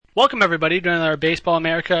Welcome, everybody, to another Baseball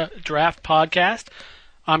America Draft Podcast.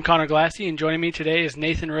 I'm Connor Glassy, and joining me today is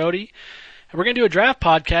Nathan Rohde. And we're going to do a draft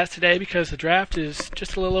podcast today because the draft is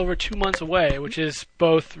just a little over 2 months away, which is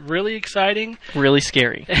both really exciting. Really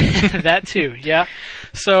scary. That too, yeah.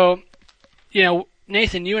 So,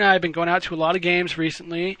 Nathan, you and I have been going out to a lot of games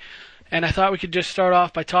recently, and I thought we could just start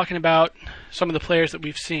off by talking about some of the players that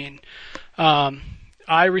we've seen.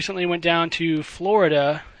 I recently went down to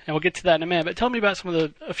Florida, and we'll get to that in a minute. But tell me about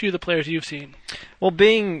a few of the players you've seen. Well,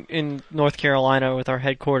 being in North Carolina with our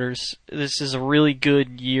headquarters, this is a really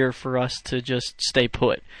good year for us to just stay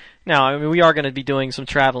put. Now, I mean, we are going to be doing some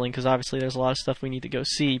traveling because obviously there's a lot of stuff we need to go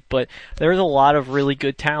see. But there's a lot of really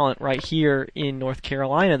good talent right here in North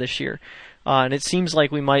Carolina this year. And it seems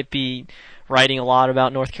like we might be writing a lot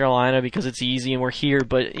about North Carolina because it's easy and we're here,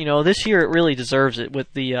 but this year it really deserves it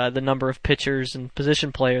with the number of pitchers and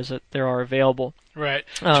position players that there are available. Right.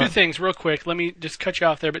 Two things real quick. Let me just cut you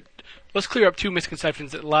off there, but let's clear up two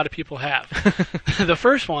misconceptions that a lot of people have. The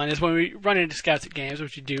first one is when we run into scouts at games,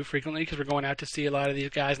 which we do frequently because we're going out to see a lot of these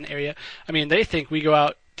guys in the area. I mean, they think we go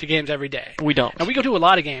out to games every day. We don't. And we go to a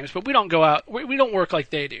lot of games, but we don't go out. We don't work like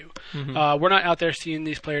they do. Mm-hmm. We're not out there seeing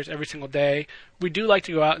these players every single day. We do like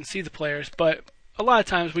to go out and see the players, but a lot of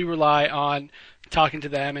times we rely on talking to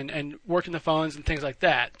them and working the phones and things like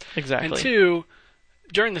that. Exactly. And two,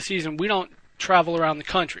 during the season, we don't travel around the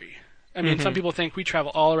country. I mean, Some people think we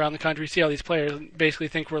travel all around the country, see all these players, and basically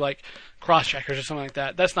think we're like cross-checkers or something like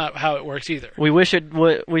that. That's not how it works either. We wish it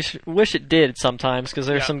wish it did sometimes because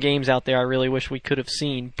there's some games out there I really wish we could have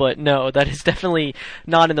seen. But no, that is definitely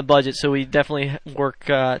not in the budget. So we definitely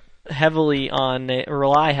rely heavily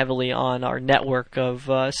on our network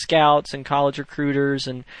of scouts and college recruiters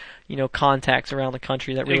and contacts around the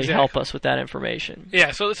country that really help us with that information.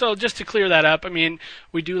 Yeah. So just to clear that up, I mean,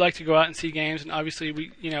 we do like to go out and see games, and obviously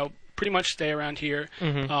we pretty much stay around here.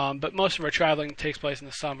 But most of our traveling takes place in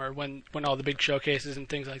the summer when all the big showcases and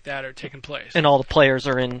things like that are taking place. And all the players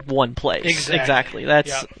are in one place. Exactly.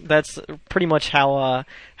 That's pretty much how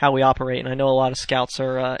we operate. And I know a lot of scouts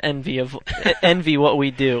are envy what we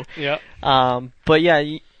do. Yeah. But yeah,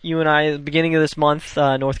 you and I, at the beginning of this month,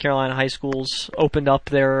 North Carolina high schools opened up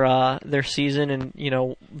their season,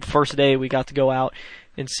 and first day we got to go out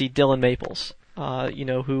and see Dylan Maples.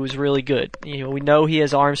 Who is really good. We know he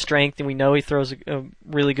has arm strength, and we know he throws a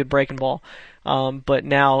really good breaking ball. But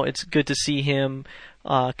now it's good to see him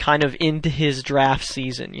kind of into his draft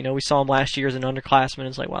season. We saw him last year as an underclassman.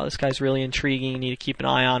 It's like, wow, this guy's really intriguing. You need to keep an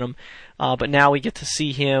eye on him. But now we get to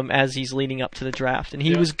see him as he's leading up to the draft. And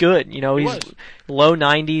he was good. He's low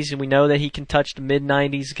 90s, and we know that he can touch the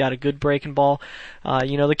mid-90s. He's got a good breaking ball.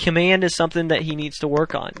 The command is something that he needs to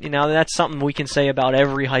work on. That's something we can say about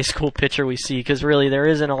every high school pitcher we see, because really there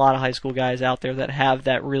isn't a lot of high school guys out there that have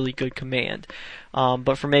that really good command.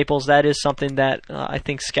 But for Maples, that is something that I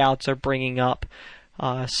think scouts are bringing up.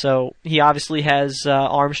 So he obviously has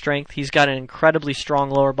arm strength. He's got an incredibly strong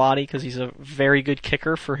lower body because he's a very good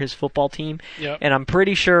kicker for his football team. Yep. And I'm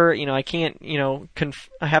pretty sure, I can't,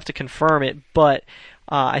 I have to confirm it, but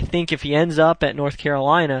I think if he ends up at North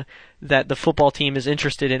Carolina, that the football team is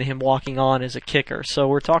interested in him walking on as a kicker. So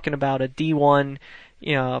we're talking about a D1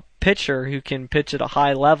 pitcher who can pitch at a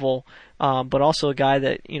high level, but also a guy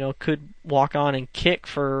that could walk on and kick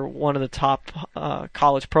for one of the top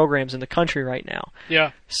college programs in the country right now.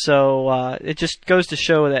 Yeah. So it just goes to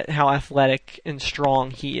show that how athletic and strong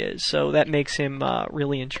he is. So that makes him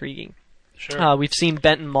really intriguing. Sure. We've seen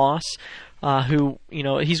Benton Moss, who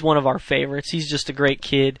he's one of our favorites. He's just a great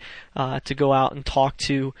kid to go out and talk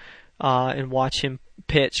to and watch him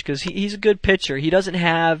pitch, because he's a good pitcher. He doesn't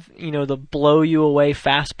have the blow you away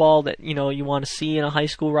fastball that you want to see in a high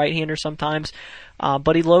school right-hander sometimes,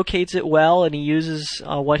 but he locates it well and he uses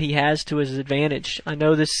what he has to his advantage. I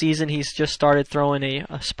know this season he's just started throwing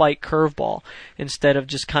a spike curveball instead of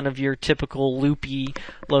just kind of your typical loopy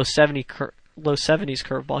low 70s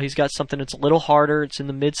curveball. He's got something that's a little harder. It's in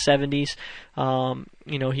the mid-70s.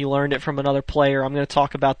 He learned it from another player. I'm going to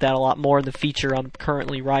talk about that a lot more in the feature I'm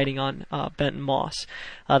currently writing on Benton Moss.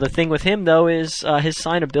 The thing with him, though, is his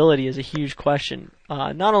signability is a huge question.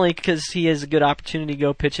 Not only because he has a good opportunity to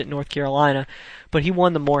go pitch at North Carolina, but he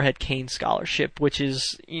won the Moorhead Kane Scholarship, which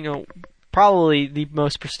is, probably the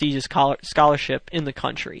most prestigious scholarship in the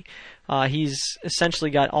country. He's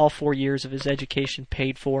essentially got all 4 years of his education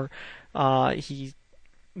paid for. He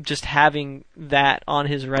just having that on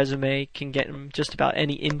his resume can get him just about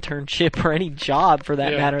any internship or any job for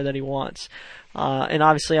that matter that he wants. And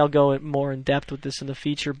obviously I'll go more in depth with this in the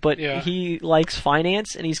feature, but he likes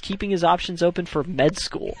finance and he's keeping his options open for med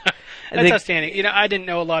school. That's outstanding. I didn't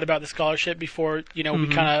know a lot about the scholarship before, we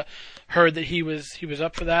kind of heard that he was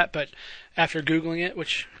up for that, but after Googling it,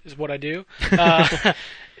 which is what I do,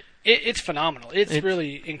 it's phenomenal. It's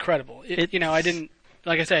really incredible. I didn't.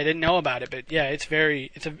 Like I said, I didn't know about it, but yeah, it's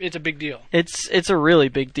a big deal. It's a really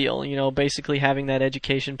big deal, basically having that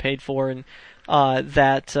education paid for and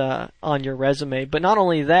that on your resume. But not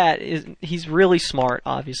only that, he's really smart,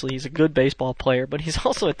 obviously. He's a good baseball player, but he's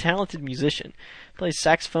also a talented musician. Plays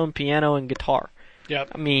saxophone, piano, and guitar.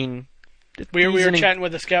 Yep. I mean, we were chatting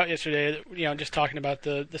with a scout yesterday, just talking about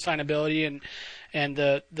the signability and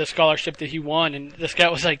the scholarship that he won, and the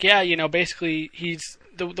scout was like, yeah, basically he's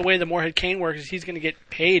the way the Moorhead Cane works is he's going to get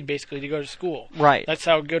paid basically to go to school. Right. That's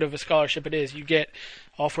how good of a scholarship it is. You get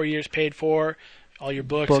all 4 years paid for, all your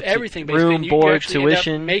books, everything basically. Room, and you board, actually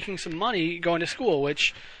tuition. end up making some money going to school,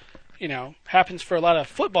 which happens for a lot of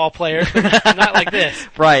football players, but not like this.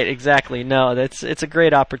 Right, exactly. No, it's a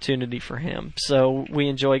great opportunity for him. So we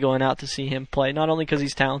enjoy going out to see him play, not only because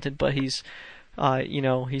he's talented, but he's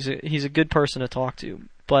a good person to talk to.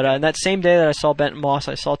 But in that same day that I saw Benton Moss,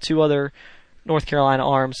 I saw two other North Carolina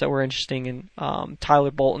arms that were interesting in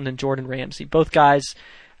Tyler Bolton and Jordan Ramsey. Both guys,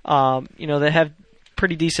 they have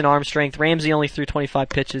pretty decent arm strength. Ramsey only threw 25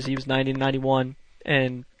 pitches. He was 90-91,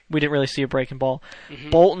 and we didn't really see a breaking ball.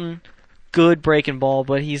 Mm-hmm. Bolton, good breaking ball,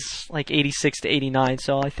 but he's like 86-89,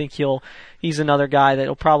 so I think he's another guy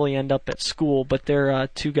that'll probably end up at school. But they're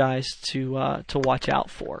two guys to watch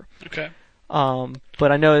out for. Okay.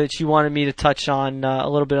 But I know that you wanted me to touch on a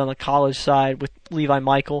little bit on the college side with Levi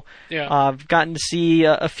Michael. Yeah. I've gotten to see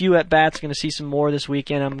a few at-bats. Going to see some more this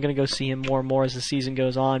weekend. I'm going to go see him more and more as the season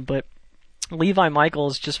goes on. But Levi Michael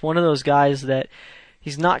is just one of those guys that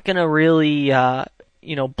he's not going to really,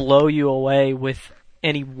 blow you away with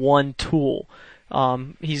any one tool.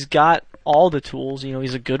 He's got all the tools.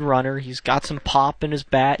 He's a good runner. He's got some pop in his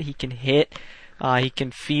bat. He can hit. He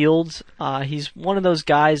can field. He's one of those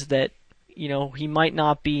guys that, he might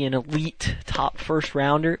not be an elite top first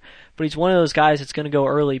rounder, but he's one of those guys that's going to go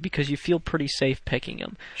early because you feel pretty safe picking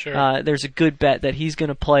him. Sure. There's a good bet that he's going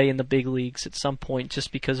to play in the big leagues at some point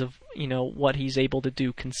just because of, what he's able to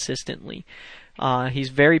do consistently. He's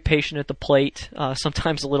very patient at the plate,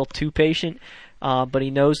 sometimes a little too patient, but he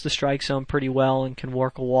knows the strike zone pretty well and can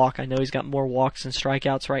work a walk. I know he's got more walks than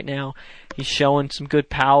strikeouts right now. He's showing some good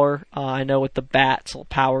power. I know with the bats,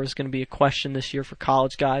 power is going to be a question this year for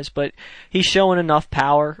college guys, but he's showing enough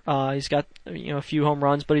power. He's got a few home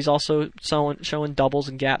runs, but he's also showing doubles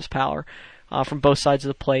and gaps power from both sides of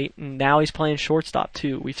the plate. And now he's playing shortstop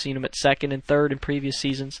too. We've seen him at second and third in previous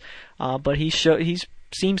seasons, but he's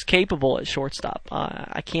seems capable at shortstop.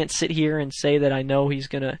 I can't sit here and say that I know he's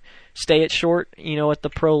going to stay at short, at the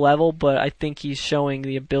pro level, but I think he's showing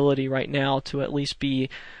the ability right now to at least be,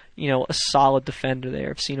 a solid defender there.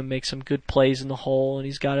 I've seen him make some good plays in the hole, and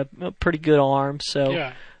he's got a pretty good arm, so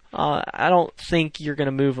yeah. I don't think you're going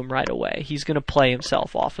to move him right away. He's going to play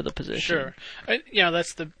himself off of the position. Sure.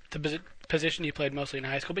 That's the position he played mostly in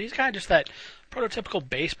high school, but he's kind of just that prototypical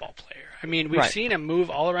baseball player. I mean, we've seen him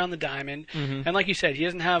move all around the diamond, and like you said, he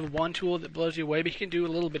doesn't have one tool that blows you away, but he can do a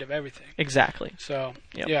little bit of everything. Exactly. So,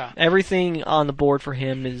 yep. Yeah. Everything on the board for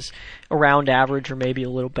him is around average or maybe a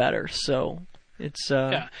little better, so it's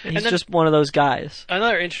he's just one of those guys.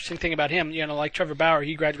 Another interesting thing about him, like Trevor Bauer,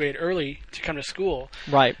 he graduated early to come to school.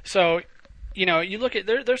 Right. So, you look at,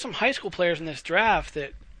 there's some high school players in this draft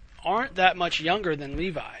that aren't that much younger than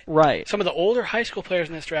Levi. Right. Some of the older high school players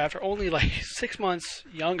in this draft are only like 6 months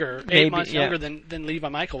younger, 8 months younger than Levi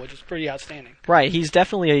Michael, which is pretty outstanding. Right. He's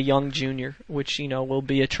definitely a young junior, which, will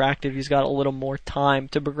be attractive. He's got a little more time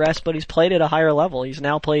to progress, but he's played at a higher level. He's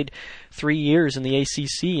now played 3 years in the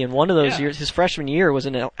ACC, and one of those years, his freshman year, was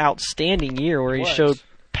an outstanding year where he showed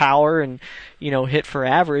power and hit for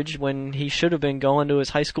average when he should have been going to his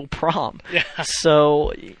high school prom. Yeah.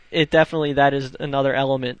 So that is another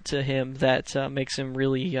element to him that makes him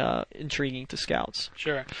really intriguing to scouts.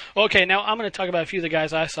 Sure. Okay, now I'm going to talk about a few of the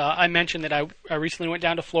guys I saw. I mentioned that I recently went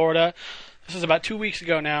down to Florida. This was about 2 weeks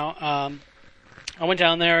ago now. I went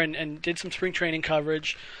down there and did some spring training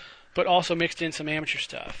coverage, but also mixed in some amateur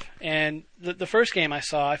stuff. And the first game I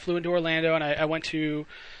saw, I flew into Orlando and I went to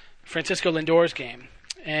Francisco Lindor's game.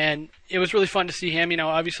 And it was really fun to see him.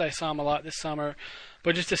 Obviously I saw him a lot this summer,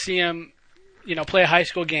 but just to see him, play a high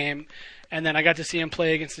school game, and then I got to see him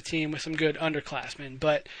play against a team with some good underclassmen.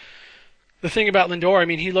 But the thing about Lindor,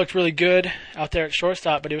 he looked really good out there at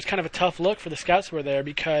shortstop, but it was kind of a tough look for the scouts who were there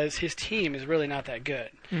because his team is really not that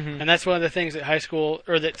good. Mm-hmm. And that's one of the things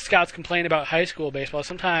that scouts complain about high school baseball.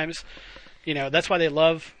 Sometimes, that's why they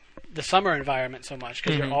love the summer environment so much,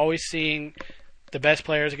 because you're always seeing the best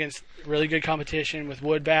players against really good competition with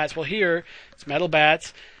wood bats. Well, here, it's metal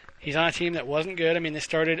bats, He's on a team that wasn't good. I mean, they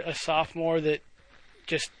started a sophomore that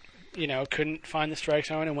just, couldn't find the strike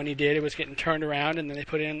zone, and when he did, it was getting turned around, and then they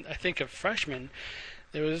put in, I think, a freshman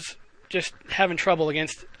that was just having trouble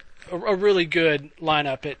against a really good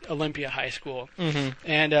lineup at Olympia High School. Mm-hmm.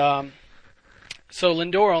 And so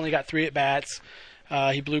Lindor only got 3 at-bats.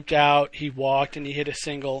 He blooped out, he walked, and he hit a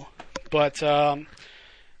single. But,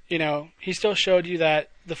 he still showed you that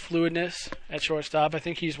the fluidness at shortstop. I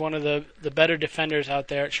think he's one of the better defenders out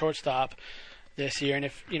there at shortstop this year. And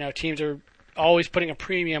if, teams are always putting a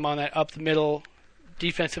premium on that up-the-middle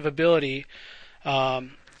defensive ability,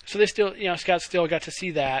 so they still, scouts still got to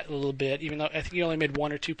see that a little bit, even though I think he only made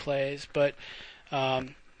 1 or 2 plays. But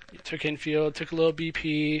took infield, took a little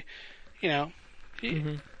BP,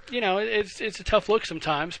 Mm-hmm. It's a tough look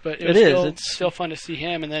sometimes, but it's still fun to see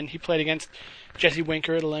him. And then he played against Jesse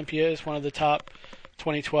Winker at Olympia as one of the top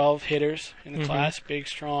 2012 hitters in the class, big,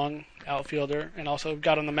 strong outfielder, and also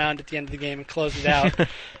got on the mound at the end of the game and closed it out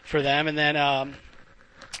for them. And then,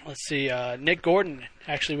 Nick Gordon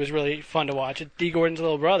actually was really fun to watch. It's D. Gordon's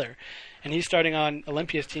little brother, and he's starting on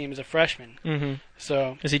Olympia's team as a freshman. Mm-hmm.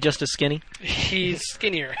 So is he just as skinny? He's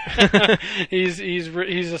skinnier. he's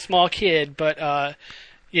a small kid, but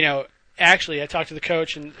actually I talked to the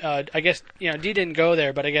coach, and I guess D didn't go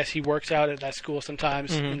there, but I guess he works out at that school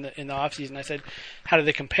sometimes in the off season. I said, how do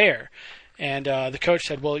they compare? And the coach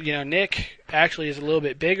said, well, Nick actually is a little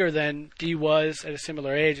bit bigger than D was at a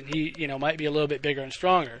similar age, and he might be a little bit bigger and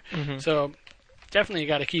stronger. Mm-hmm. So definitely you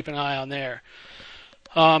got to keep an eye on there.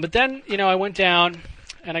 But then I went down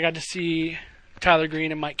and I got to see Tyler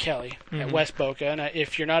Green and Mike Kelly at West Boca. And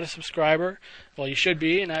if you're not a subscriber, well, you should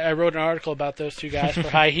be. And I wrote an article about those two guys for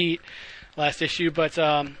High Heat last issue. But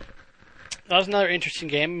that was another interesting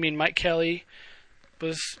game. I mean, Mike Kelly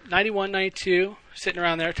was 91, 92, sitting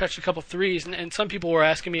around there, touched a couple threes. And some people were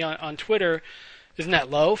asking me on Twitter, isn't that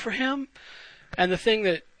low for him? And the thing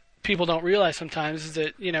that people don't realize sometimes is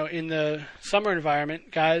that, in the summer environment,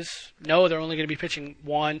 guys know they're only going to be pitching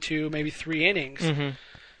 1, 2, maybe 3 innings. Mm-hmm.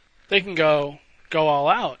 They can go all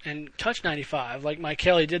out and touch 95 like Mike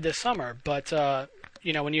Kelly did this summer. But,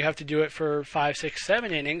 when you have to do it for 5, 6,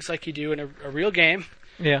 7 innings like you do in a real game,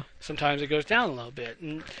 yeah, sometimes it goes down a little bit.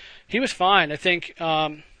 And he was fine. I think,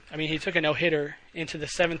 he took a no-hitter into the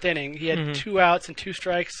 7th inning. He had 2 outs and 2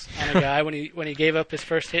 strikes on a guy when he gave up his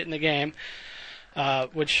first hit in the game,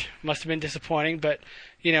 which must have been disappointing. But,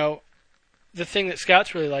 the thing that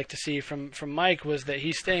scouts really like to see from Mike was that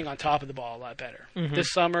he's staying on top of the ball a lot better. Mm-hmm.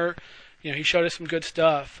 This summer, he showed us some good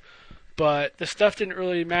stuff, but the stuff didn't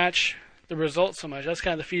really match the results so much. That's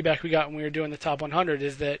kind of the feedback we got when we were doing the top 100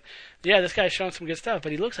 is that, this guy's showing some good stuff,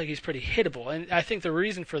 but he looks like he's pretty hittable. And I think the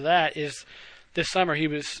reason for that is this summer he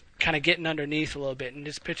was kind of getting underneath a little bit, and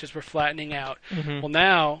his pitches were flattening out. Mm-hmm. Well,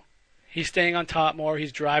 now he's staying on top more.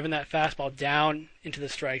 He's driving that fastball down into the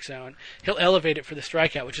strike zone. He'll elevate it for the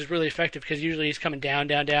strikeout, which is really effective because usually he's coming down,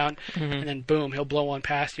 and then boom, he'll blow one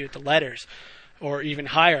past you at the letters or even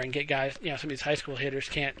higher and get guys, some of these high school hitters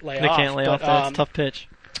can't lay off. They can't lay off. That's a tough pitch.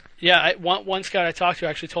 Yeah, one scout I talked to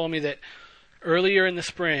actually told me that earlier in the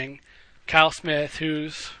spring, Kyle Smith,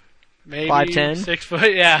 who's maybe 5'10", 6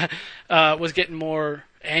 foot, was getting more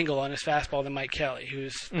angle on his fastball than Mike Kelly,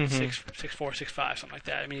 who's 6'4", 6'5", something like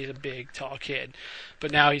that. I mean, he's a big, tall kid,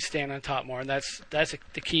 but now he's staying on top more, and that's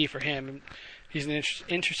the key for him. He's an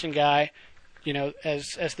interesting guy,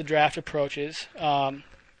 as the draft approaches.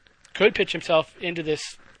 Could pitch himself into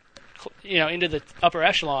this, into the upper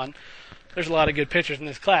echelon. There's a lot of good pitchers in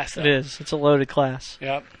this class. It is. It's a loaded class.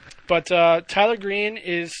 Yeah, but Tyler Green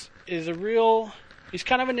is a real. He's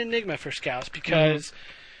kind of an enigma for scouts because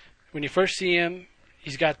when you first see him,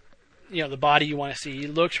 he's got the body you want to see. He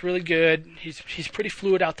looks really good. He's pretty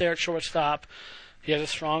fluid out there at shortstop. He has a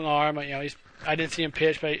strong arm. I didn't see him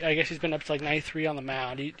pitch, but I guess he's been up to like 93 on the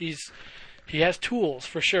mound. He has tools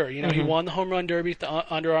for sure. He won the home run derby at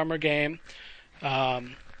the Under Armour game.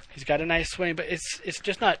 He's got a nice swing, but it's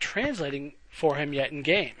just not translating for him yet in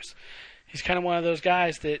games. He's kind of one of those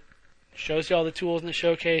guys that shows you all the tools in the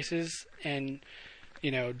showcases and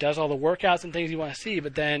does all the workouts and things you want to see,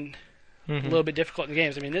 but then a little bit difficult in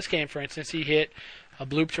games. I mean, this game, for instance, he hit a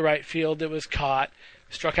bloop to right field that was caught,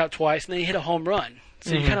 struck out twice, and then he hit a home run.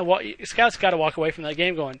 So you kind of scouts got to walk away from that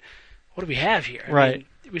game going, what do we have here? I mean,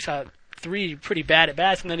 we saw 3 pretty bad at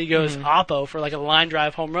bats, and then he goes oppo for like a line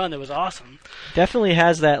drive home run that was awesome. Definitely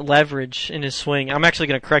has that leverage in his swing. I'm actually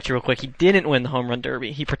going to correct you real quick. He didn't win the home run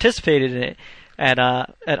derby. He participated in it at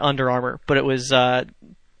Under Armour, but it was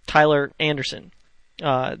Tyler Anderson,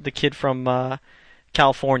 the kid from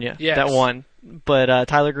California Yes. that won. But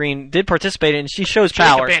Tyler Green did participate, and she shows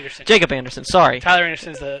power. Jacob Anderson, sorry. Tyler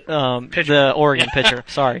Anderson's the Oregon pitcher,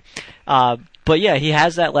 sorry. But yeah, he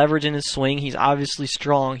has that leverage in his swing. He's obviously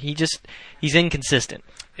strong. He's inconsistent.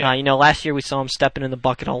 Yeah. Last year we saw him stepping in the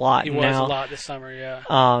bucket a lot. He was a lot this summer,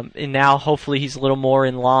 yeah. And now hopefully he's a little more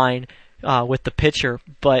in line with the pitcher.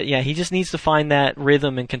 But yeah, he just needs to find that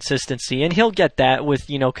rhythm and consistency, and he'll get that with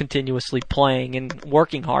continuously playing and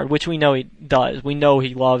working hard, which we know he does. We know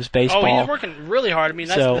he loves baseball. Oh, he's working really hard. I mean,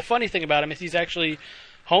 that's the funny thing about him is he's actually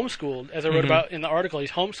homeschooled, as I wrote about in the article.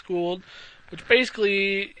 He's homeschooled, which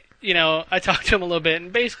basically, I talked to him a little bit,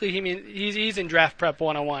 and basically he's in draft prep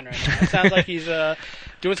 101 right now. It sounds like he's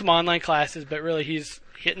doing some online classes, but really he's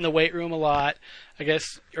hitting the weight room a lot. I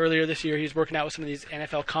guess earlier this year he was working out with some of these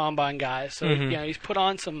NFL combine guys. So, he's put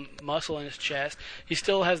on some muscle in his chest. He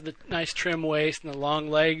still has the nice trim waist and the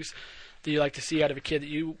long legs that you like to see out of a kid that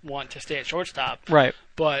you want to stay at shortstop. Right.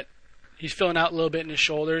 But he's filling out a little bit in his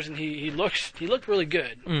shoulders, and he looked really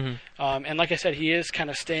good. And like I said, he is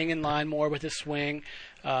kind of staying in line more with his swing.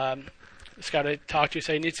 This guy to talk to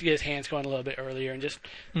said he needs to get his hands going a little bit earlier and just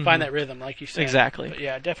find that rhythm, like you said. Exactly. But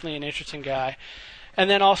yeah, definitely an interesting guy. And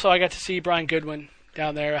then also I got to see Brian Goodwin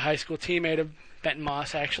down there, a high school teammate of Benton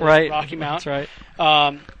Moss, actually, right. Rocky Mount. That's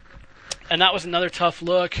right. And that was another tough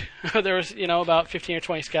look. There was, about 15 or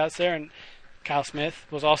 20 scouts there, and Kyle Smith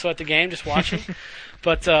was also at the game just watching.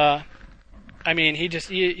 But, he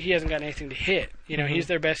hasn't got anything to hit. He's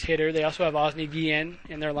their best hitter. They also have Osni Guillen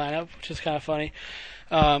in their lineup, which is kind of funny.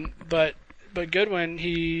 But Goodwin,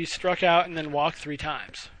 he struck out and then walked 3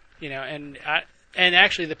 times. And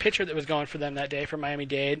actually, the pitcher that was going for them that day for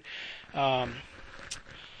Miami-Dade,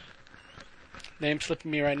 name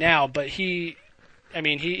slipping me right now, but he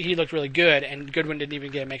looked really good, and Goodwin didn't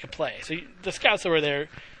even get to make a play. So the scouts that were there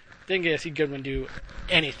didn't get to see Goodwin do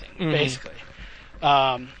anything, basically.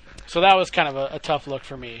 So that was kind of a tough look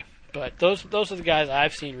for me. But those are the guys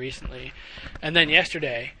I've seen recently. And then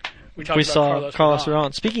yesterday, we saw Carlos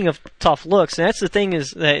Rodon. Speaking of tough looks, and that's the thing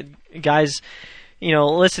is that guys,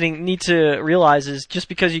 listening need to realize is just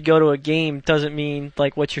because you go to a game doesn't mean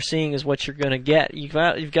like what you're seeing is what you're going to get. You've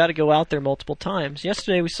got to go out there multiple times.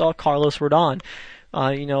 Yesterday we saw Carlos Rodon.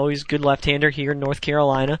 He's a good left-hander here in North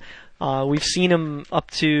Carolina. We've seen him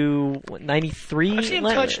up to 93. I've seen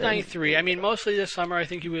him touch 93. I mean, mostly this summer I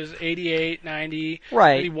think he was 88, 90,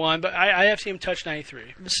 right. 81, but I have seen him touch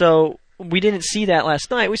 93. So we didn't see that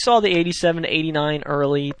last night. We saw the 87 to 89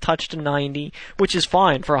 early, touch to 90, which is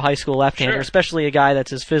fine for a high school left-hander, especially a guy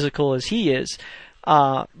that's as physical as he is.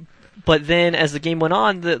 But then as the game went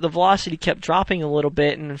on, the velocity kept dropping a little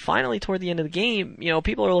bit, and finally toward the end of the game,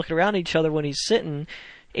 people are looking around at each other when he's sitting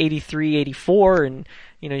 83, 84, and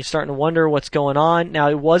you're starting to wonder what's going on. Now,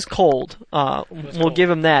 it was cold. We'll give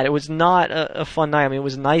him that. It was not a fun night. I mean, it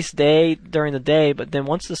was a nice day during the day, but then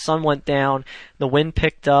once the sun went down, the wind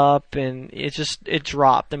picked up, and it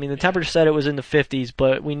dropped. I mean, the temperature said it was in the 50s,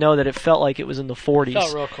 but we know that it felt like it was in the 40s. It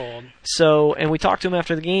felt real cold. So, and we talked to him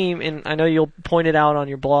after the game, and I know you'll point it out on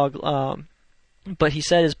your blog, but he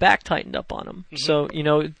said his back tightened up on him. So,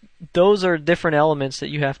 those are different elements that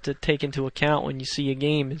you have to take into account when you see a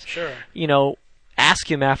game. Sure.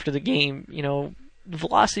 Ask him after the game, the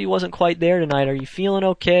velocity wasn't quite there tonight. Are you feeling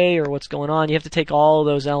okay, or what's going on? You have to take all of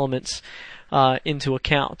those elements into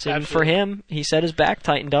account. And for him, he said his back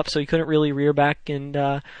tightened up, so he couldn't really rear back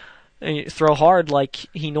and throw hard like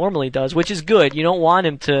he normally does, which is good. You don't want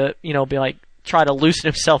him to, be like, try to loosen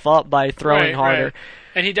himself up by throwing harder. Right.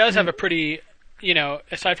 And he does have a pretty,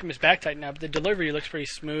 aside from his back tighten up, the delivery looks pretty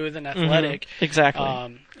smooth and athletic.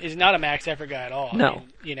 Exactly. He's not a max effort guy at all. No.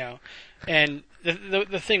 I mean, and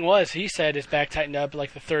the thing was, he said his back tightened up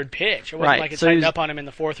like the third pitch. It wasn't like it tightened up on him in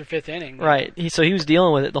the 4th or 5th inning. Right. So he was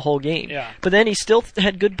dealing with it the whole game. Yeah. But then he still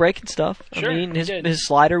had good breaking stuff. Sure, I mean, his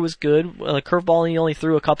slider was good. Curveball he only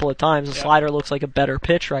threw a couple of times. The slider looks like a better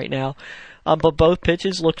pitch right now. But both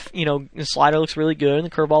pitches looked, the slider looks really good and the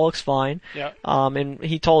curveball looks fine. Yeah. And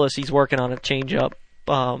he told us he's working on a changeup,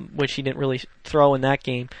 which he didn't really throw in that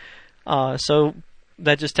game. So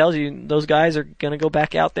that just tells you those guys are going to go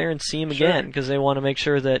back out there and see him again because they want to make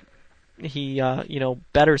sure that he,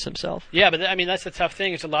 betters himself. Yeah, but that's the tough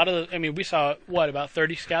thing. It's a lot of. We saw about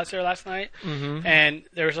 30 scouts there last night, and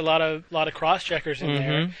there was a lot of cross checkers in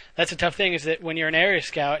there. That's the tough thing is that when you're an area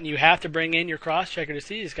scout and you have to bring in your cross checker to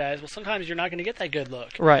see these guys, well, sometimes you're not going to get that good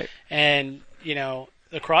look. Right. And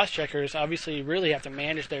the cross-checkers obviously really have to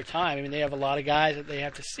manage their time. I mean, they have a lot of guys that they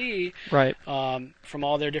have to see Right. From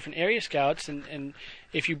all their different area scouts. And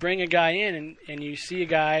if you bring a guy in and you see a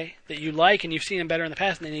guy that you like and you've seen him better in the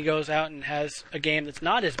past, and then he goes out and has a game that's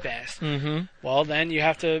not his best, well, then you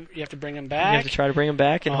have to bring him back. You have to try to bring him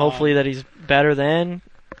back, and hopefully that he's better then.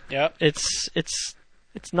 Yep.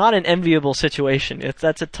 It's not an enviable situation.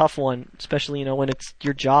 That's a tough one, especially when it's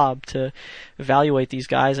your job to evaluate these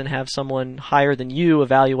guys and have someone higher than you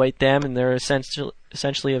evaluate them, and they're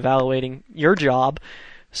essentially evaluating your job.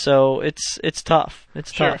 So it's tough.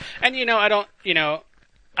 It's sure. tough. And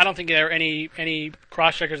I don't think there were any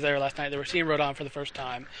cross checkers there last night that were seeing Rodon for the first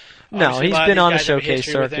time. No, Obviously, he's been on the guys have a showcase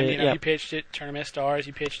history with him. circuit. He pitched at Tournament Stars.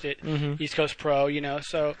 He pitched at Mm-hmm. East Coast Pro.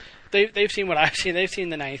 So they've seen what I've seen. They've seen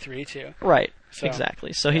the 93 too. Right. So,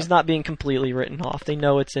 exactly. So he's not being completely written off. They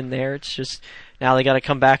know it's in there. It's just now they got to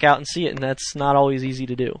come back out and see it, and that's not always easy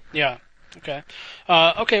to do. Yeah. Okay.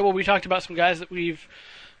 Okay. Well, we talked about some guys that we've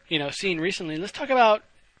seen recently. Let's talk about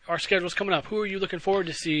our schedules coming up. Who are you looking forward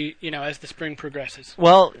to see as the spring progresses?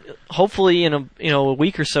 Well, hopefully in a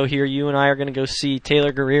week or so here, you and I are going to go see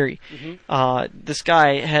Taylor Guerrieri. Mm-hmm. This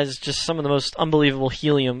guy has just some of the most unbelievable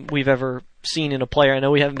helium we've ever seen in a player. I know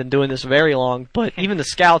we haven't been doing this very long, but even the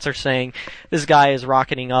scouts are saying this guy is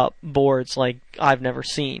rocketing up boards like I've never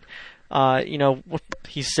seen.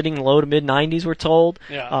 He's sitting low to mid 90s, we're told,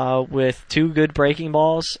 with 2 good breaking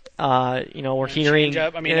balls. We're hearing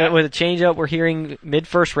with a changeup, we're hearing mid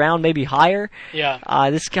first round, maybe higher. Yeah.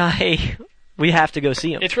 This guy, we have to go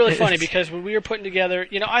see him. It's really funny because when we were putting together,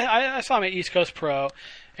 I saw him at East Coast Pro,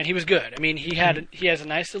 and he was good. I mean, he has a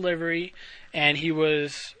nice delivery, and he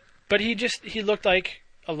looked like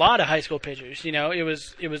a lot of high school pitchers. It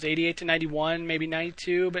was 88 to 91, maybe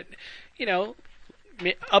 92, but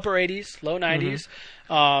upper 80s, low 90s.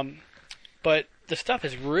 But the stuff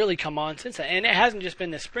has really come on since then. And it hasn't just been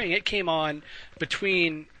this spring. It came on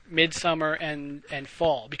between midsummer and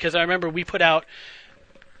fall. Because I remember we put out,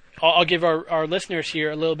 I'll give our listeners here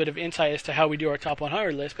a little bit of insight as to how we do our top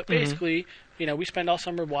 100 list. But basically, we spend all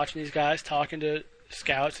summer watching these guys, talking to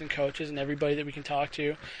scouts and coaches and everybody that we can talk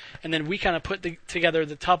to. And then we kind of put together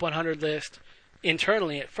the top 100 list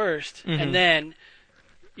internally at first. And then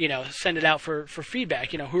send it out for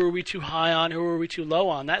feedback. Who are we too high on? Who are we too low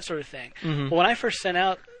on? That sort of thing. Well, when I first sent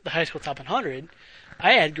out the high school top 100,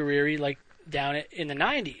 I had Guerrieri down in the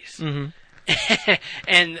 90s.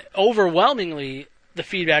 And overwhelmingly, the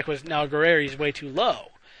feedback was, no, Guerrieri's way too low.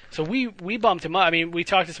 So we bumped him up. I mean, we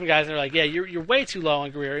talked to some guys and they're like, yeah, you're way too low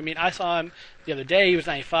on Guerrieri. I mean, I saw him the other day. He was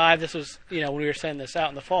 95. This was, when we were sending this out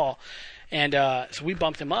in the fall. And so we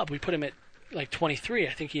bumped him up. We put him at 23,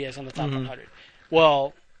 I think he is, on the top 100.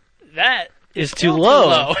 Well, that is too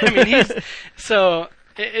low. I mean,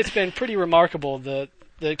 it's been pretty remarkable the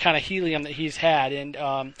kind of helium that he's had, and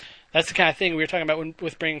that's the kind of thing we were talking about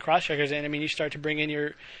with bringing cross checkers in. I mean, you start to bring in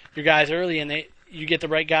your guys early, and you get the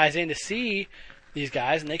right guys in to see these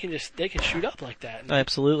guys, and they can shoot up like that. And,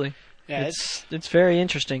 absolutely. Yeah, it's very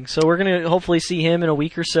interesting. So we're gonna hopefully see him in a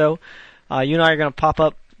week or so. You and I are gonna pop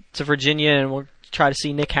up to Virginia, and we'll try to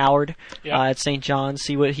see Nick Howard at St. John's,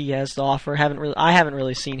 see what he has to offer. I haven't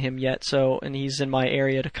really seen him yet, and he's in my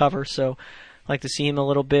area to cover, so I'd like to see him a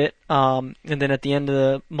little bit. And then at the end of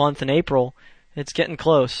the month in April, it's getting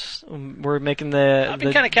close. We're making I've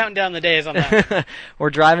been kind of counting down the days on that. We're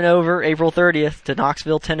driving over April 30th to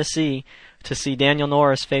Knoxville, Tennessee, to see Daniel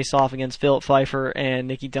Norris face off against Philip Pfeiffer and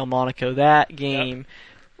Nicky Delmonico. That game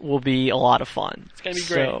will be a lot of fun. It's going to be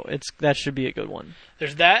great. So that should be a good one.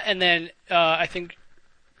 There's that, and then I think,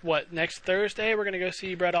 next Thursday we're going to go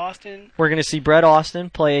see Brett Austin? We're going to see Brett Austin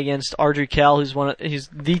play against Ardrey Kell, who's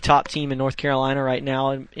the top team in North Carolina right now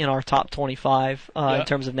in our top 25 in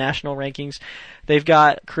terms of national rankings. They've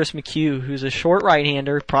got Chris McHugh, who's a short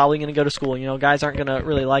right-hander, probably going to go to school. Guys aren't going to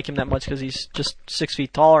really like him that much because he's just 6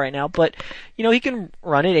 feet tall right now. But, he can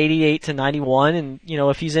run it 88 to 91. And,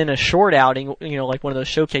 if he's in a short outing, like one of those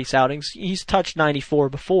showcase outings, he's touched 94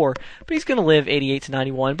 before. But he's going to live 88 to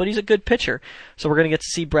 91. But he's a good pitcher. So we're going to get to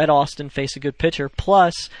see Brett Austin face a good pitcher.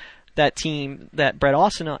 Plus, that team that Brett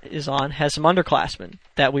Austin is on has some underclassmen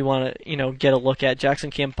that we want to, get a look at. Jackson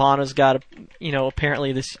Campana's got,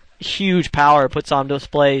 apparently this huge power puts on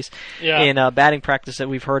displays in batting practice that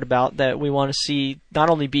we've heard about, that we want to see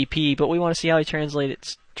not only BP, but we want to see how he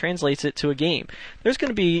translates it to a game. There's going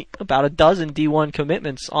to be about a dozen D1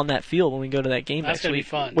 commitments on that field when we go to that game next week. That's going to be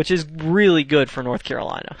fun. Which is really good for North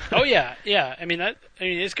Carolina. Oh, yeah. I mean,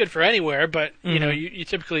 it's good for anywhere, but, you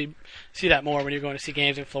typically see that more when you're going to see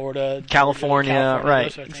games in Florida, California,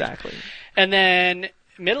 right, sort of exactly. And then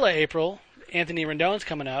middle of April, Anthony Rendon's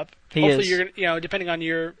coming up. Hopefully you're, depending on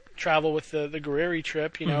your travel with the Guerrieri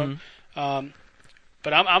trip, you know.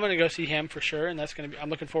 But I'm going to go see him for sure, and I'm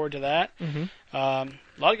looking forward to that. A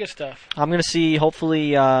lot of good stuff. I'm going to see,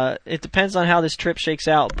 hopefully, it depends on how this trip shakes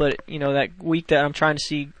out, but, you know, that week that we're trying to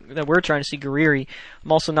see Guerrieri,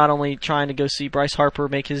 I'm also not only trying to go see Bryce Harper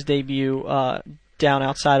make his debut down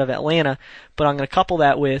outside of Atlanta, but I'm going to couple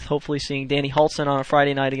that with hopefully seeing Danny Hultzen on a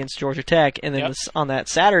Friday night against Georgia Tech, and then on that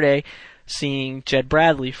Saturday, seeing Jed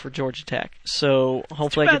Bradley for Georgia Tech. So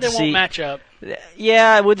hopefully I get to see. They won't match up.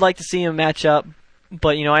 Yeah, I would like to see him match up.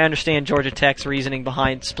 But, you know, I understand Georgia Tech's reasoning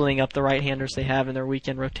behind splitting up the right-handers they have in their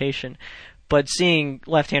weekend rotation. But seeing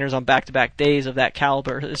left-handers on back-to-back days of that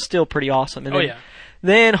caliber is still pretty awesome. And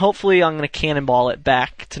then hopefully I'm going to cannonball it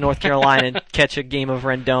back to North Carolina and catch a game of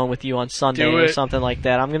Rendon with you on Sunday or something like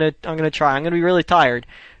that. I'm gonna try. I'm going to be really tired.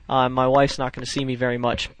 My wife's not going to see me very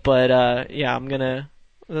much. But,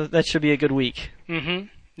 that should be a good week.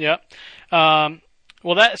 Yep.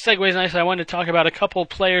 Well, that segues nicely. I wanted to talk about a couple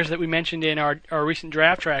players that we mentioned in our recent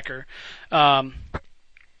draft tracker. The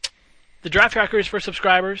draft tracker is for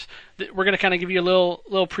subscribers. We're going to kind of give you a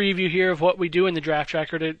little preview here of what we do in the draft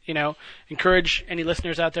tracker to, you know, encourage any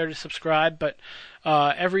listeners out there to subscribe. But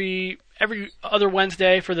every other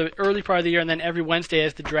Wednesday for the early part of the year, and then every Wednesday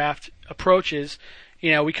as the draft approaches, you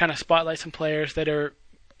know, we kind of spotlight some players that are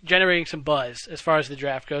generating some buzz as far as the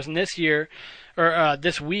draft goes. And this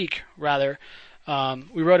week,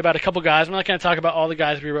 we wrote about a couple guys. I'm not going to talk about all the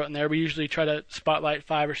guys we wrote in there. We usually try to spotlight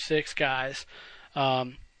 5 or 6 guys.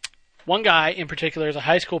 One guy in particular is a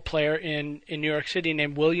high school player in New York City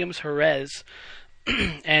named Williams Jerez.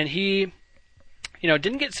 And he, you know,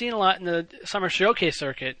 didn't get seen a lot in the summer showcase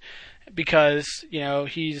circuit because, you know,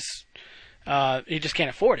 he just can't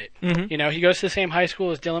afford it. You know, he goes to the same high school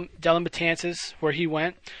as Dylan Betances, where he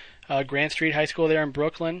went, Grand Street High School there in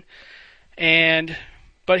Brooklyn.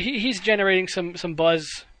 But he's generating some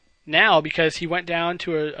buzz now because he went down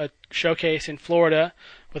to a showcase in Florida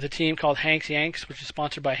with a team called Hanks Yanks, which is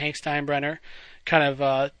sponsored by Hank Steinbrenner. Kind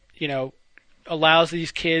of, you know, allows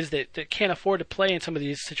these kids that can't afford to play in some of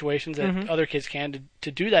these situations that other kids can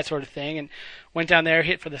to do that sort of thing. And went down there,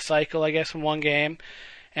 hit for the cycle, I guess, in one game.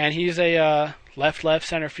 And he's a left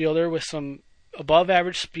center fielder with some above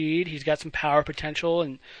average speed. He's got some power potential,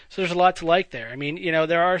 and so there's a lot to like there. I mean, you know,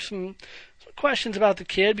 there are some questions about the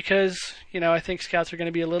kid because, you know, I think scouts are going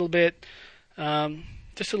to be a little bit,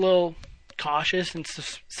 just a little cautious and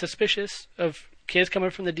suspicious of kids coming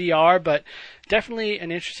from the DR, but definitely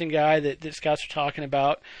an interesting guy that scouts are talking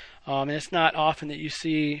about. And it's not often that you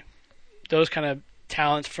see those kind of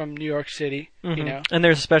talents from New York City, you know. And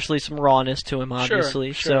there's especially some rawness to him,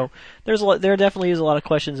 obviously. Sure. So there definitely is a lot of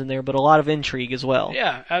questions in there, but a lot of intrigue as well.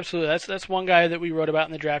 Yeah, absolutely. That's one guy that we wrote about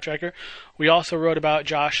in the draft tracker. We also wrote about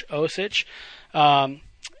Josh Osich,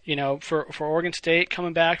 you know, for Oregon State,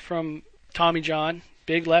 coming back from Tommy John,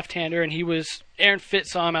 big left-hander, and Aaron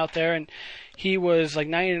Fitz saw him out there, and he was like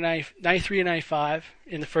 93 and 95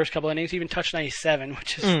 in the first couple innings, even touched 97,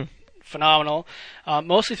 which is phenomenal.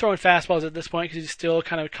 Mostly throwing fastballs at this point because he's still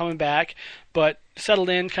kind of coming back, but settled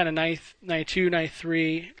in kind of 92,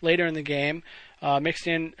 93 later in the game. Mixed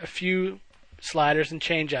in a few sliders and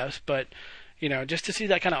changeups, but, you know, just to see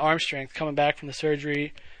that kind of arm strength coming back from the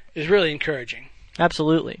surgery is really encouraging.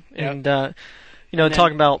 Absolutely. Yep. And, you know,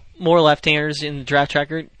 talking about more left-handers in the draft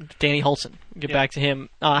tracker, Danny Hultzen. Get back to him.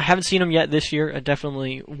 I haven't seen him yet this year. I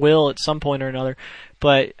definitely will at some point or another,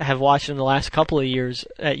 but I have watched him the last couple of years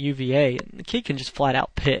at UVA. And the kid can just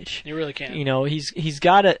flat-out pitch. He really can. You know, he's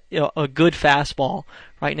got a good fastball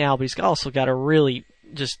right now, but he's also got a really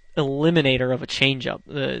just eliminator of a changeup.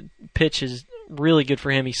 The pitch is really good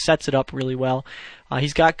for him. He sets it up really well.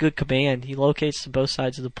 He's got good command. He locates to both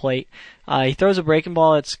sides of the plate. He throws a breaking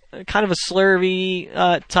ball. It's kind of a slurvy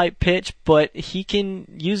type pitch, but he can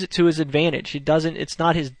use it to his advantage. It's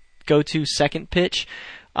not his go-to second pitch,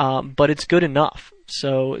 but it's good enough.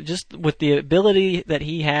 So just with the ability that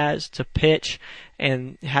he has to pitch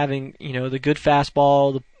and having, you know, the good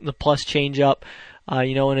fastball, the plus changeup,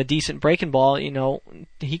 you know, and a decent breaking ball, you know,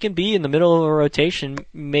 he can be in the middle of a rotation,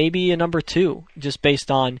 maybe a number 2, just based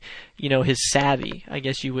on, you know, his savvy. I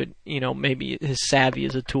guess you would, you know, maybe his savvy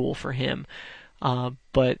is a tool for him.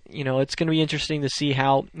 But, you know, it's going to be interesting to see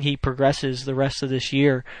how he progresses the rest of this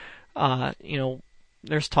year. You know,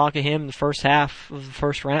 there's talk of him in the first half of the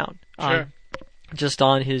first round. Sure. Just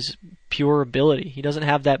on his pure ability. He doesn't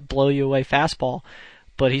have that blow-you-away fastball,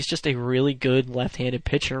 but he's just a really good left-handed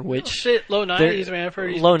pitcher. Which low 90s, man. I've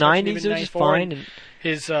heard he's low 90s, which is fine. And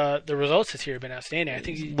his the results this year have been outstanding. I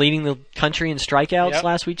think he's leading the country in strikeouts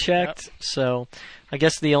last we checked. Yep. So I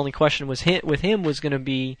guess the only question with him was going to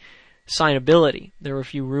be signability. There were a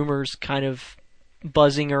few rumors kind of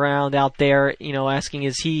buzzing around out there, asking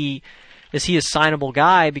is he a signable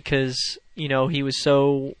guy because he was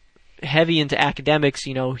so heavy into academics.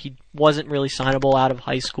 He wasn't really signable out of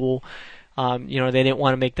high school. They didn't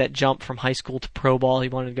want to make that jump from high school to pro ball. He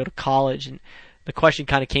wanted to go to college, and the question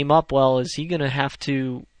kind of came up, well, is he going to have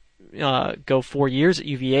to go 4 years at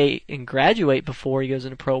UVA and graduate before he goes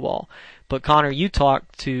into pro ball? But Connor, you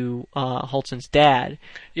talked to Holston's dad.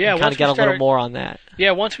 Yeah, kind of got a little more on that.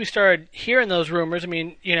 Yeah, once we started hearing those rumors, I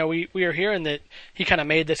mean, we were hearing that he kind of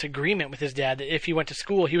made this agreement with his dad that if he went to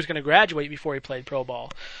school, he was going to graduate before he played pro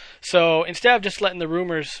ball. So instead of just letting the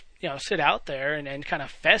rumors, sit out there and kind of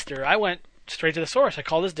fester, I went straight to the source. I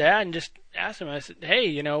called his dad and just asked him. I said,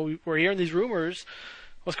 "Hey, we're hearing these rumors.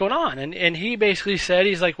 What's going on?" And he basically said,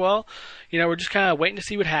 he's like, well, we're just kind of waiting to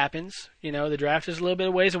see what happens. The draft is a little bit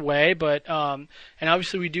of ways away, but and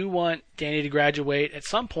obviously we do want Danny to graduate at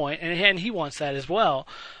some point, and he wants that as well.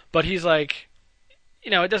 But he's like,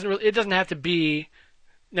 it doesn't have to be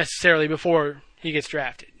necessarily before he gets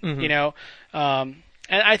drafted. Mm-hmm.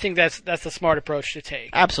 And I think that's the smart approach to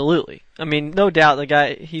take. Absolutely. I mean, no doubt the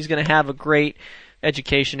guy, he's going to have a great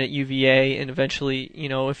education at UVA, and eventually,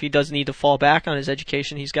 if he does need to fall back on his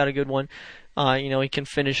education, he's got a good one. He can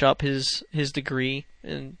finish up his degree,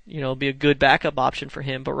 and be a good backup option for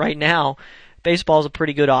him. But right now, baseball is a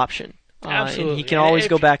pretty good option. Absolutely. And he can always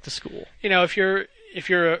go back to school. If you're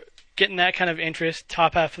getting that kind of interest,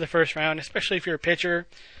 top half of the first round, especially if you're a pitcher,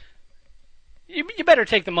 you better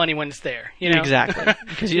take the money when it's there. Exactly,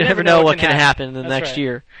 because you never know what can happen in the next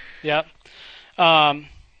year. Yep.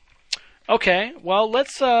 Okay, well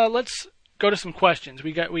let's go to some questions.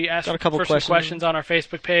 We asked a couple for some questions on our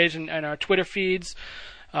Facebook page and our Twitter feeds.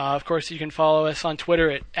 Of course, you can follow us on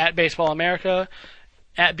Twitter at BaseballAmerica,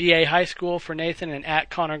 at BA High School for Nathan, and at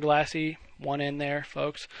Connor Glassy. One in there,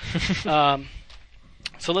 folks. So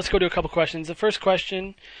let's go to a couple questions. The first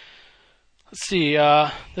question, let's see.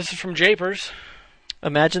 This is from Japers.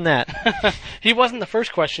 Imagine that. He wasn't the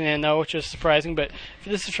first question in, though, which is surprising, but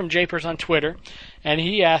this is from Japers on Twitter, and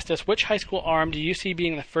he asked us, which high school arm do you see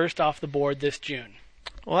being the first off the board this June?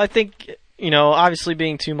 Well, I think, obviously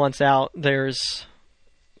being 2 months out, there's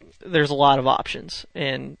a lot of options,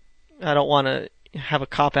 and I don't want to have a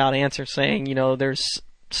cop-out answer saying, there's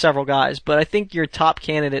several guys, but I think your top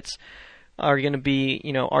candidates are going to be,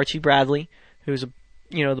 Archie Bradley, who's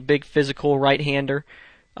the big physical right-hander,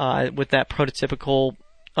 with that prototypical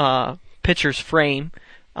pitcher's frame.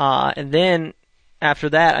 And then after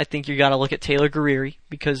that, I think you got to look at Taylor Guerrieri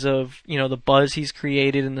because of, the buzz he's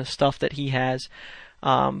created and the stuff that he has.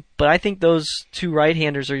 But I think those two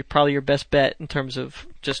right-handers are probably your best bet in terms of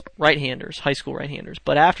just right-handers, high school right-handers.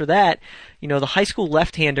 But after that, the high school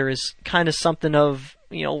left-hander is kind of something of,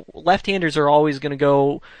 left-handers are always going to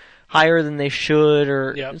go higher than they should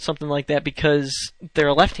or something like that because they're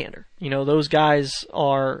a left-hander. Those guys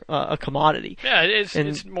are a commodity. Yeah,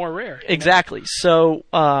 it's more rare. Exactly. So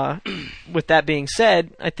with that being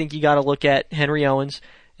said, I think you got to look at Henry Owens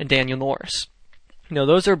and Daniel Norris.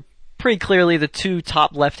 Those are pretty clearly the two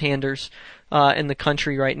top left-handers in the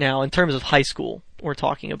country right now in terms of high school we're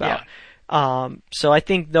talking about. Yeah. So I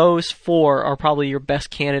think those four are probably your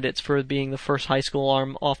best candidates for being the first high school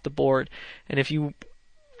arm off the board. And if you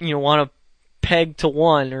want to peg to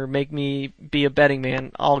one or make me be a betting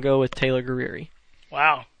man, I'll go with Taylor Guerrieri.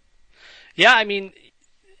 Wow. Yeah, I mean,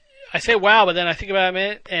 I say wow, but then I think about it a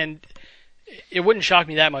minute, and it wouldn't shock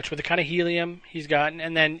me that much with the kind of helium he's gotten.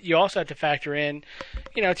 And then you also have to factor in,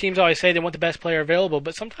 teams always say they want the best player available,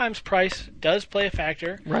 but sometimes price does play a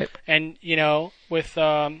factor. Right. And,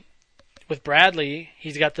 with Bradley,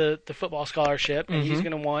 he's got the football scholarship, and he's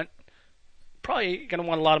probably going to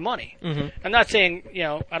want a lot of money. Mm-hmm. I'm not saying,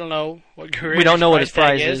 I don't know what Guerrieri's we don't know what his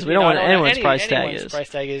price is. We don't know what anyone's price tag is. Price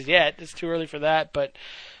tag is yet. It's too early for that, but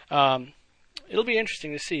it'll be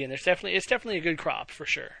interesting to see. And it's definitely a good crop for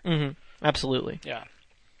sure. Mm-hmm. Absolutely. Yeah.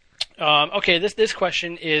 Okay, this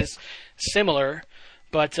question is similar,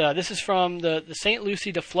 but this is from the St.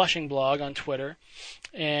 Lucie to Flushing blog on Twitter,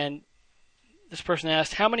 and this person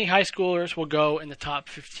asked, how many high schoolers will go in the top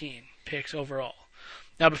 15 picks overall?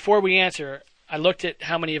 Now, before we answer, I looked at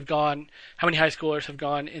how many high schoolers have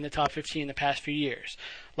gone in the top 15 in the past few years.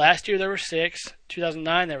 Last year there were 6.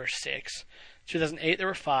 2009 there were 6. 2008 there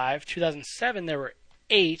were 5. 2007 there were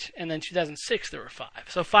 8. And then 2006 there were 5.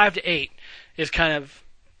 So 5 to 8 is kind of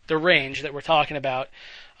the range that we're talking about.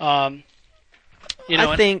 I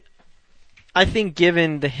think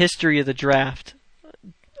given the history of the draft,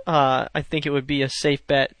 I think it would be a safe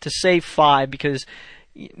bet to say 5 because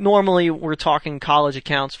normally we're talking college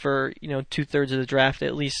accounts for 2/3 of the draft,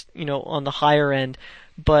 at least on the higher end.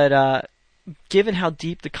 But given how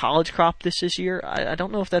deep the college crop this year, I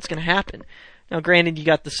don't know if that's going to happen. Now, granted, you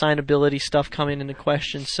got the signability stuff coming into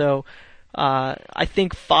question, so I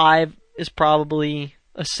think 5 is probably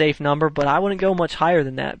a safe number, but I wouldn't go much higher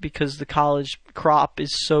than that because the college crop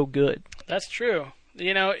is so good. That's true.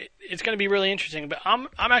 It's going to be really interesting, but I'm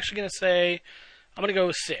actually going to say I'm going to go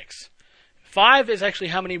with 6. 5 is actually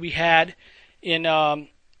how many we had in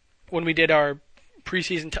when we did our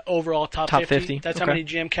preseason overall top 50. That's okay. How many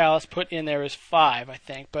Jim Callis put in there is 5, I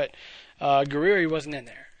think, but Guerrieri wasn't in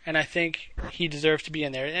there, and I think he deserves to be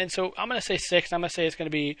in there. And so I'm going to say 6. I'm going to say it's going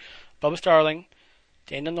to be Bubba Starling,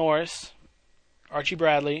 Daniel Norris, Archie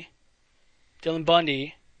Bradley, Dylan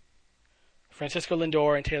Bundy, Francisco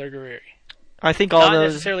Lindor, and Taylor Guerrieri. I think all Not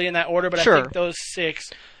those necessarily in that order, but sure. I think those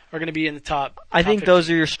 6 are going to be in the top. I think 50. those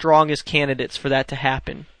are your strongest candidates for that to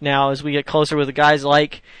happen. Now, as we get closer with the guys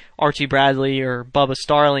like Archie Bradley or Bubba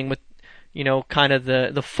Starling, with kind of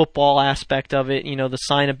the football aspect of it, the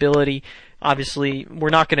signability. Obviously, we're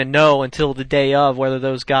not going to know until the day of whether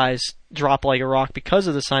those guys drop like a rock because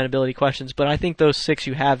of the signability questions. But I think those 6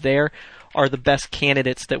 you have there are the best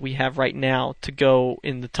candidates that we have right now to go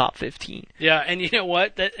in the top 15. Yeah, and you know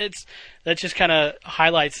what? That just kind of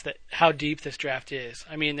highlights how deep this draft is.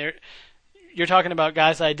 I mean, you're talking about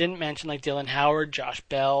guys that I didn't mention, like Dylan Howard, Josh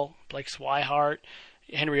Bell, Blake Swihart,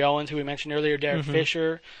 Henry Owens, who we mentioned earlier, Derek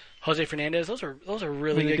Fisher, Jose Fernandez. Those are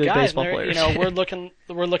really good guys. Baseball players. We're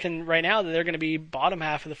looking right now that they're going to be bottom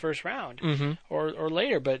half of the first round or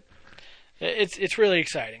later, but. It's really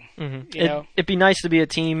exciting. It'd be nice to be a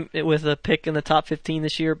team with a pick in the top 15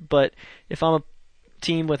 this year, but if I'm a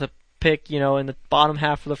team with a pick, in the bottom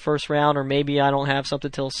half of the first round, or maybe I don't have something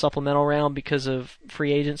till supplemental round because of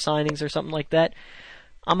free agent signings or something like that,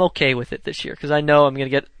 I'm okay with it this year because I know I'm going to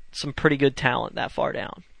get some pretty good talent that far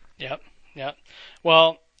down. Yep.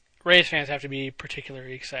 Well, Rays fans have to be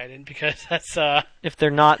particularly excited because that's if they're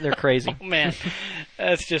not, they're crazy. Oh, man,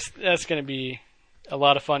 that's going to be a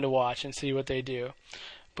lot of fun to watch and see what they do.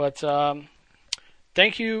 But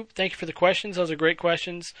thank you for the questions. Those are great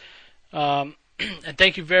questions. And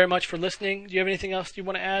thank you very much for listening. Do you have anything else you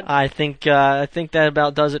want to add? I think that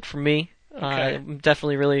about does it for me. Okay. I'm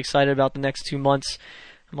definitely really excited about the next 2 months.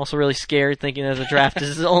 I'm also really scared thinking as the draft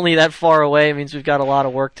is only that far away. It means we've got a lot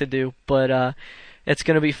of work to do. But it's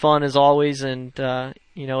going to be fun as always, and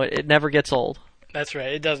it never gets old. That's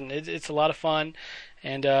right. It doesn't. It's a lot of fun.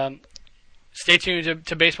 And stay tuned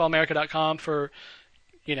to BaseballAmerica.com for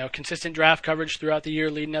consistent draft coverage throughout the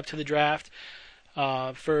year leading up to the draft.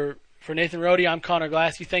 For Nathan Rohde, I'm Connor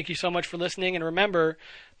Glassey. Thank you so much for listening, and remember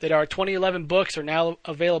that our 2011 books are now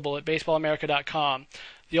available at BaseballAmerica.com.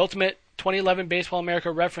 The Ultimate 2011 Baseball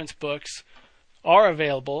America reference books are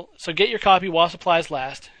available, so get your copy while supplies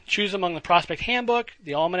last. Choose among the Prospect Handbook,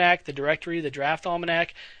 the Almanac, the Directory, the Draft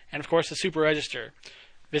Almanac, and of course the Super Register.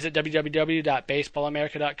 Visit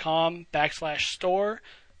www.baseballamerica.com/store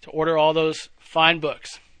to order all those fine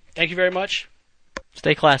books. Thank you very much.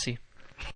 Stay classy.